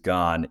and he was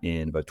gone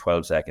in about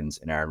 12 seconds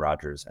in Aaron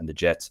Rodgers. And the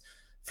Jets,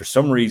 for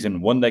some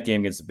reason, won that game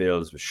against the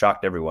Bills, which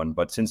shocked everyone.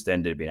 But since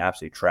then, they've been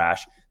absolutely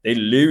trash. They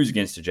lose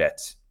against the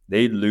Jets.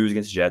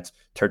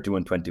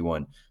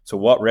 31-21. So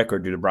what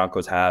record do the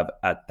Broncos have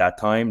at that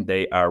time?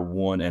 They are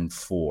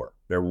 1-4.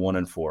 They're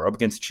 1-4. Up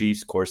against the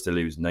Chiefs, of course, they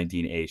lose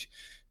 19-8.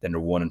 Then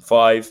they're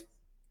 1-5.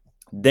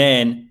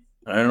 Then,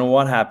 I don't know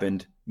what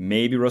happened.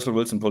 Maybe Russell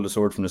Wilson pulled the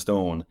sword from the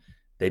stone.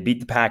 They beat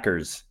the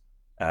Packers.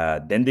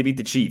 Then they beat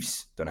the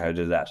Chiefs. Don't know how to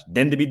do that.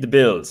 Then they beat the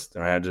Bills.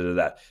 Don't know how to do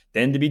that.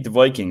 Then they beat the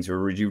Vikings, who were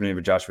rejuvenated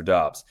with Joshua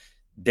Dobbs.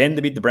 Then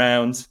they beat the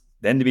Browns.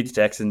 Then they beat the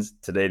Texans.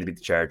 Today they beat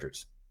the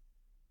Chargers.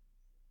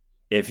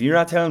 If you're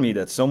not telling me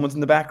that someone's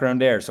in the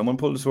background there, someone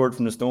pulled the sword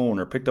from the stone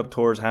or picked up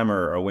Thor's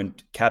hammer or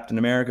went Captain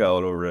America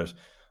all over it,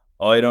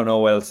 I don't know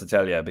what else to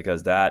tell you,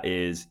 because that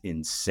is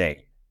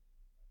insane.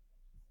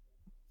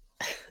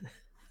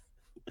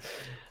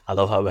 I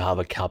love how we have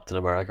a Captain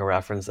America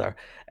reference there.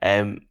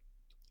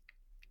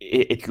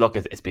 Look,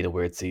 it's been a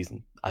weird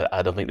season.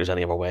 I don't think there's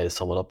any other way to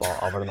sum it up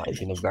other than that. It's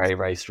been a very,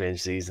 very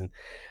strange season.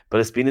 But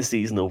it's been a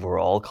season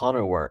overall,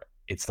 Connor, where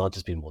it's not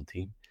just been one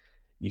team.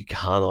 You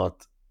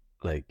cannot,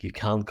 you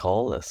can't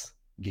call this.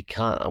 You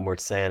can't. And we're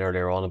saying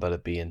earlier on about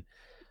it being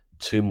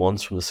 2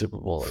 months from the Super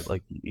Bowl.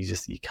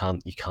 You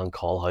can't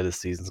call how this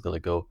season's going to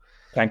go.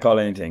 Can't call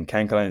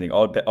anything.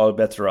 All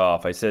bets are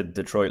off. I said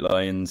Detroit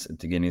Lions at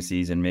the beginning of the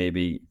season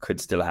maybe could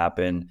still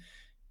happen.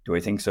 Do I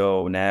think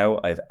so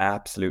now? I have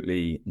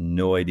absolutely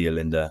no idea,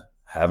 Linda.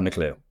 Haven't a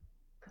clue.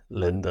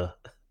 Linda.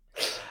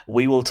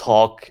 We will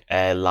talk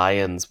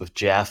Lions with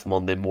Jeff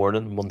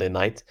Monday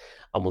night,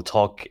 and we'll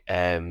talk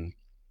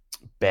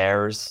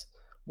Bears.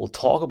 We'll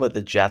talk about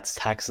the Jets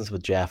Texans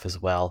with Jeff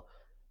as well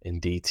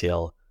in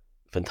detail.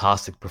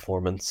 Fantastic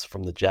performance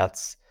from the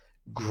Jets.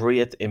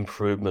 Great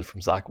improvement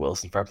from Zach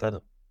Wilson. Fair play to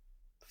him.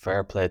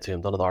 Fair play to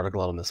him. Done an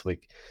article on him this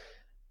week.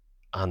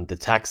 And the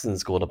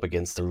Texans going up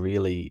against a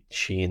really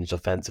changed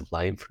offensive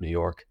line for New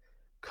York.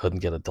 Couldn't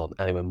get it done.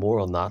 Anyway, more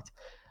on that.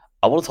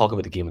 I want to talk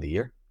about the game of the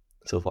year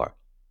so far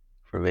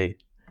for me.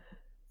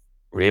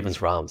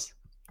 Ravens-Rams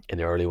in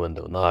the early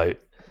window. Now,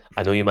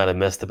 I know you might have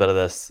missed a bit of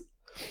this,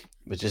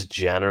 but just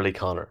generally,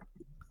 Connor,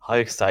 how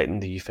exciting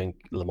do you think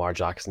Lamar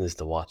Jackson is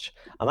to watch?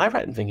 Am I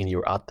right in thinking you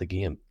were at the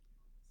game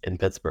in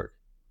Pittsburgh?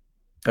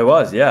 I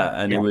was,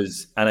 yeah, and it Yeah.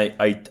 was, and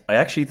I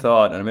actually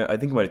thought, and I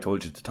think I might have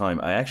told you at the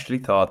time, I actually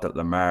thought that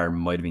Lamar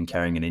might have been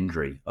carrying an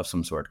injury of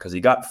some sort, because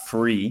he got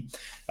free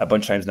a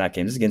bunch of times in that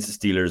game. This is against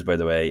the Steelers, by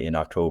the way, in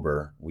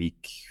October,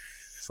 week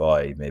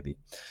 5, maybe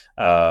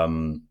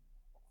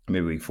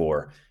week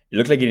 4. It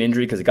looked like an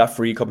injury because he got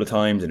free a couple of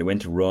times and he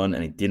went to run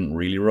and he didn't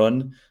really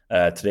run.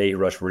 Today he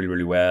rushed really,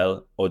 really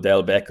well.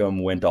 Odell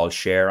Beckham went all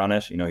share on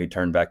it. He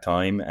turned back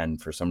time,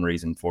 and for some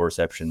reason 4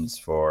 receptions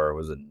for,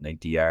 was it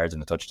 90 yards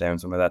and a touchdown,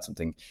 something like that,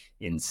 something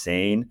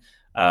insane.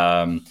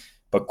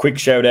 But quick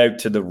shout out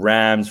to the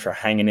Rams for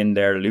hanging in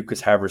there. Lucas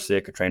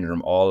Haversick, I trained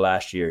him all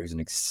last year. He's an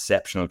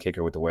exceptional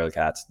kicker with the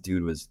Wildcats.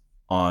 Dude was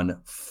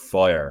on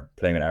fire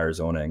playing in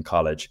Arizona in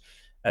college.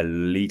 A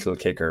lethal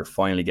kicker,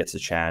 finally gets a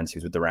chance. He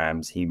was with the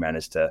Rams. He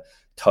managed to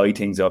tie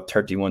things up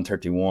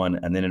 31-31.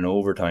 And then in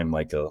overtime,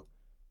 Michael,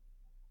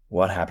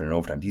 what happened in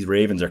overtime? These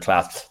Ravens are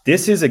class.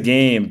 This is a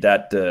game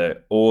that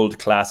the old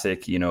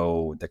classic,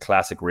 the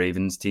classic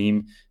Ravens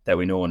team that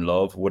we know and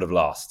love would have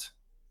lost,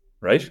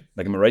 right?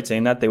 Like, am I right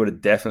saying that? They would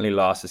have definitely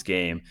lost this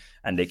game,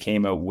 and they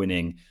came out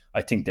winning.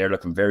 I think they're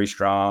looking very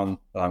strong,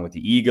 along with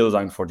the Eagles,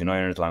 along with the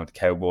 49ers, along with the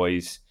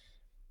Cowboys.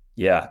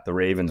 Yeah, the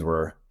Ravens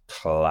were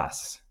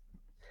class.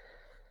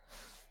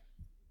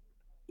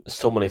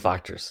 So many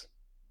factors.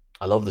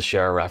 I love the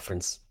share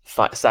reference.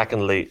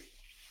 Secondly,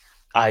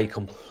 I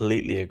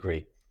completely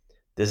agree.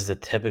 This is a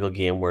typical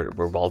game where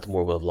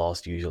Baltimore would have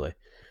lost usually.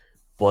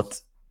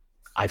 But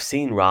I've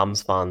seen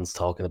Rams fans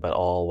talking about,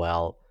 oh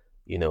well,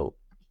 you know,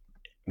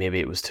 maybe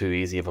it was too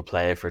easy of a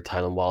play for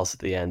Tylen Wallace at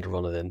the end to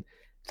run it in.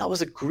 That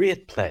was a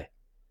great play.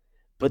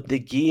 But the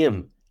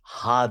game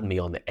had me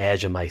on the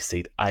edge of my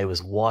seat. I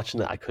was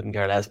watching it. I couldn't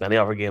care less. Many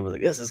other game I was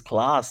like, this is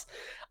class.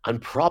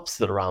 And props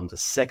to the Rams, a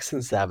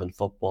 6-7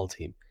 football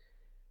team.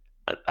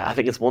 I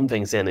think it's one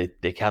thing saying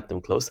they kept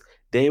them close.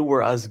 They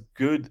were as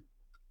good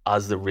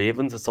as the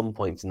Ravens at some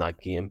points in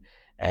that game.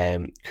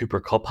 Cooper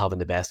Kupp having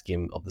the best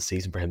game of the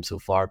season for him so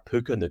far.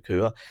 Puka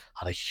Nakua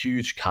had a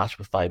huge catch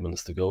with 5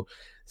 minutes to go.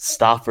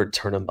 Stafford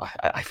turning back.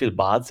 I feel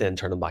bad saying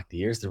turning back the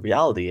years. The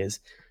reality is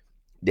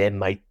they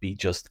might be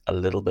just a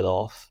little bit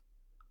off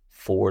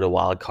for the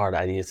wild card.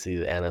 I need to see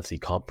the NFC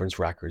conference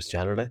records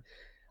generally.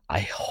 I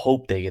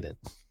hope they get in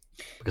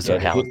because Yeah,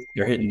 they're hell.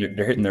 they're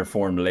hitting their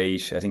form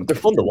late. I But they're think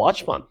fun to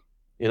watch, man.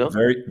 You know,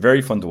 very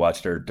very fun to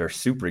watch. They're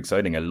super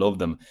exciting. I love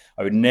them.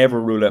 I would never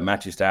rule out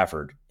Matthew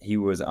Stafford. He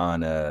was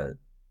on a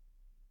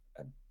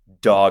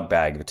dog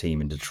bag of a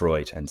team in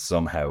Detroit and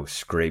somehow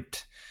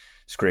scraped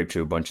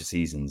through a bunch of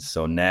seasons.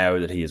 So now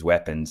that he has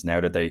weapons,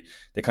 now that they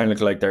kind of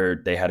look like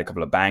they had a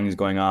couple of bangs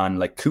going on,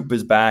 like Coop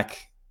is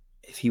back.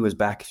 If he was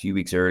back a few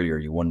weeks earlier,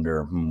 you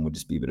wonder, would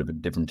this be a bit of a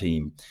different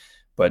team?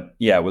 But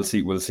yeah, we'll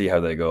see. We'll see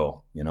how they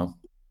go. You know.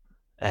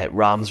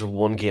 Rams are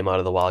one game out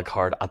of the wild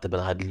card at the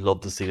minute. I'd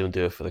love to see them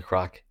do it for the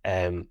crack.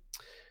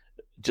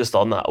 Just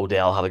on that,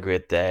 Odell had a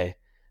great day.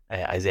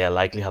 Isaiah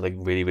Likely had a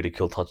really, really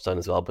cool touchdown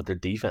as well, but their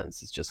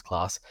defense is just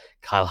class.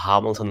 Kyle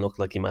Hamilton looked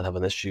like he might have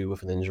an issue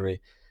with an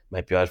injury,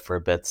 might be out for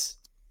a bit.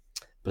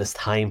 But it's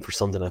time for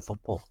Sunday Night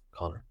Football,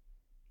 Connor.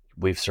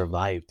 We've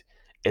survived.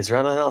 Is there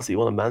anything else that you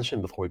want to mention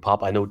before we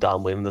pop? I know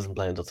Dan Whalen doesn't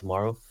play until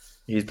tomorrow.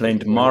 He's Is playing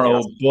there anything tomorrow,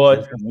 else?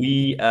 but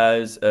we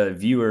as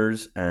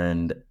viewers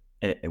and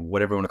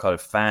whatever you want to call it,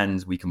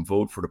 fans, we can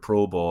vote for the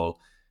Pro Bowl.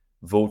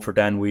 Vote for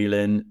Dan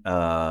Whelan.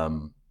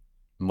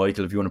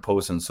 Michael, if you want to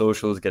post on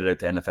socials, get it out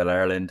to NFL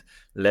Ireland.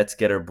 Let's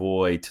get our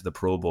boy to the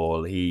Pro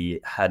Bowl. He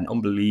had an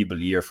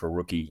unbelievable year for a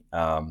rookie.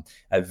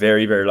 A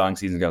very, very long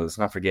season ago. Let's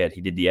not forget,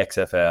 he did the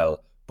XFL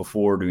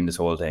before doing this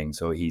whole thing.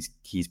 So he's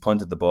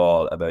punted the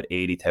ball about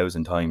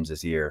 80,000 times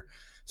this year.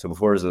 So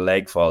before his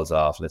leg falls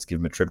off, let's give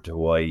him a trip to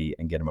Hawaii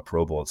and get him a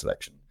Pro Bowl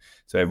selection.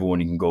 So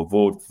everyone, you can go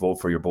vote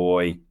for your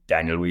boy,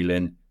 Daniel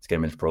Whelan. Let's get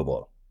him into Pro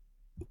Bowl.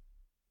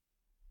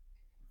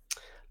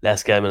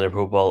 Let's get him in the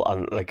Pro Bowl,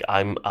 and like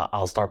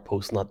I'll start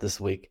posting that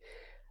this week.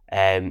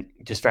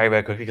 Just very,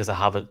 very quickly because I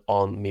have it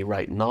on me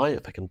right now.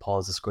 If I can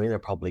pause the screen, I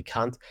probably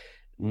can't.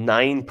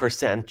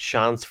 9%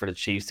 chance for the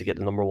Chiefs to get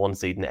the number one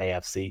seed in the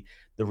AFC.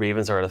 The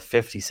Ravens are at a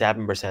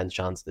 57%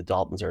 chance. The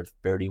Dolphins are at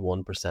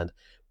 31%.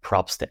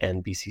 Props to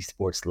NBC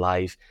Sports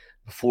Live.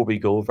 Before we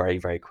go, very,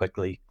 very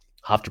quickly,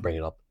 have to bring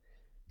it up.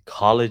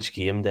 College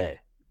game day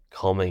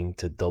coming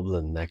to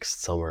Dublin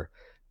next summer.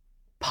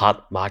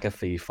 Pat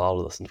McAfee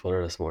followed us on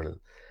Twitter this morning,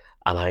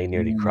 and I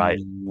nearly cried.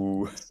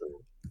 So,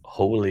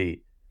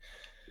 holy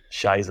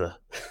shiza.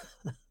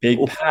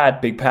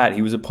 Big Pat.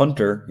 He was a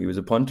punter.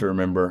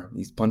 Remember,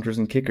 these punters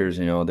and kickers,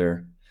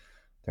 they're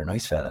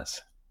nice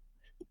fellas.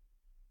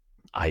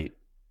 I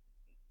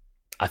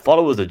thought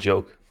it was a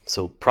joke.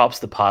 So props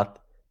to Pat.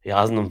 He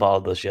hasn't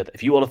unfollowed us yet.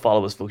 If you want to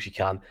follow us, folks, you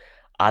can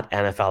at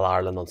NFL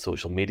Ireland on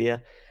social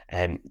media.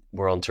 And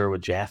we're on tour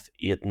with Jeff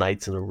 8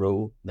 nights in a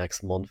row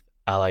next month.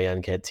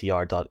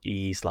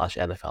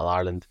 linktr.ee/NFL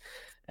Ireland.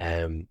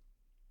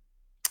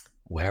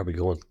 Where are we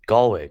going?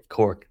 Galway,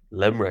 Cork,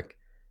 Limerick,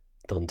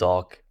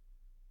 Dundalk,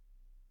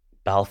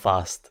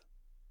 Belfast,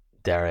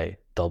 Derry,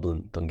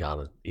 Dublin,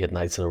 Dungannon. 8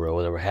 nights in a row.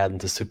 And then we're heading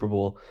to Super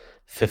Bowl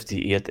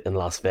 58 in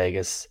Las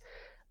Vegas.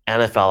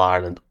 NFL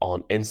Ireland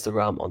on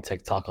Instagram, on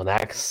TikTok, on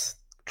X.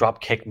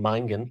 Dropkick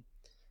Mangan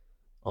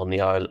on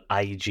the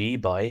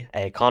IG by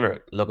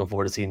Connor. Looking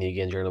forward to seeing you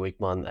again during the week,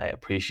 man. I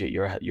appreciate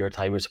your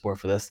time, your support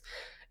for this.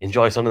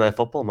 Enjoy Sunday Night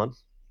Football, man.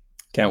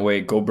 Can't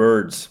wait. Go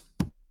Birds.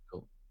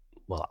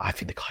 Well, I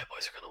think the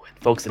Cowboys are going to win.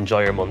 Folks,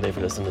 enjoy your Monday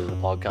for listening to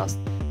the podcast.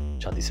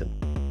 Chat to you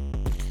soon.